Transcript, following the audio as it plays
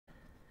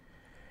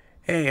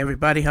Hey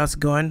everybody, how's it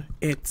going?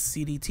 It's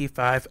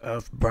CDT5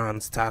 of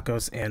Bronze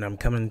Tacos, and I'm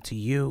coming to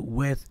you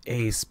with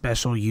a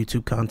special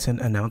YouTube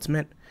content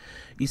announcement.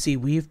 You see,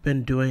 we've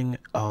been doing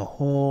a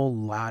whole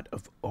lot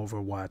of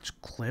Overwatch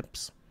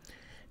clips,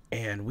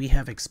 and we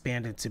have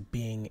expanded to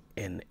being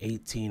an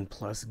 18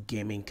 plus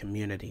gaming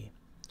community.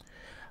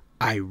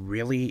 I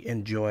really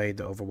enjoy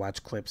the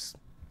Overwatch clips.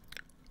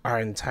 Our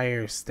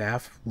entire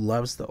staff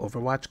loves the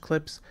Overwatch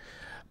clips,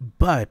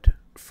 but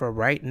for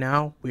right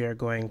now, we are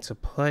going to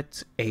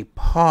put a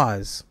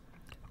pause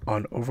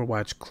on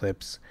Overwatch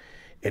clips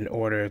in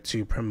order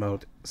to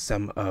promote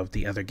some of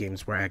the other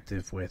games we're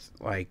active with.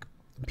 Like,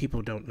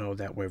 people don't know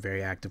that we're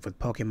very active with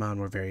Pokemon,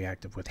 we're very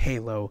active with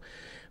Halo.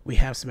 We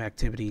have some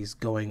activities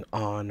going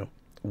on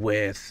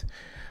with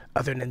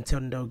other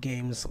Nintendo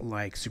games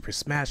like Super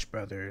Smash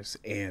Brothers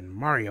and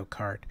Mario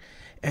Kart.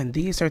 And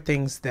these are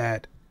things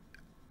that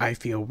I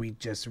feel we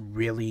just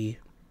really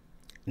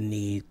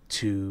need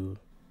to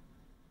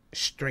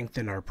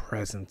strengthen our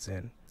presence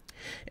in.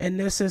 And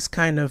this is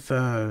kind of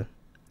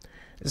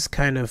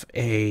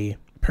a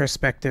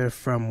perspective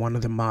from one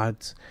of the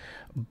mods,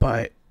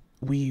 but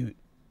we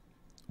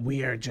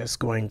we are just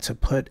going to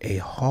put a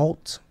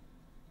halt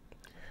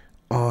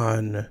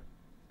on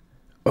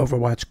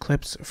Overwatch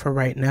clips for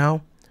right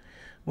now.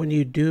 When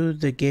you do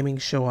the gaming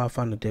show off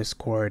on the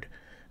Discord,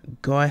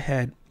 go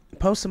ahead,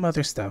 post some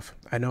other stuff.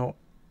 I know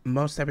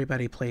most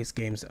everybody plays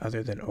games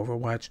other than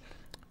Overwatch.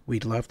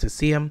 We'd love to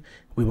see them.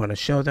 We want to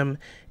show them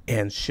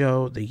and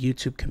show the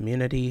YouTube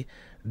community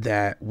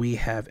that we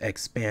have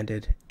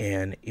expanded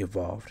and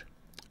evolved.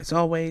 As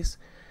always,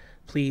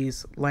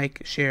 please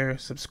like, share,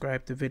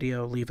 subscribe to the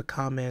video, leave a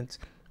comment.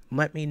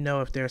 Let me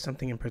know if there's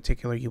something in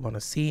particular you want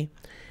to see.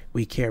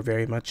 We care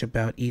very much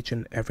about each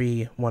and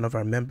every one of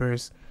our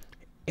members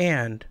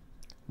and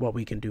what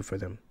we can do for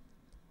them.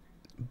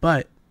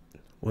 But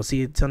we'll see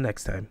you until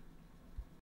next time.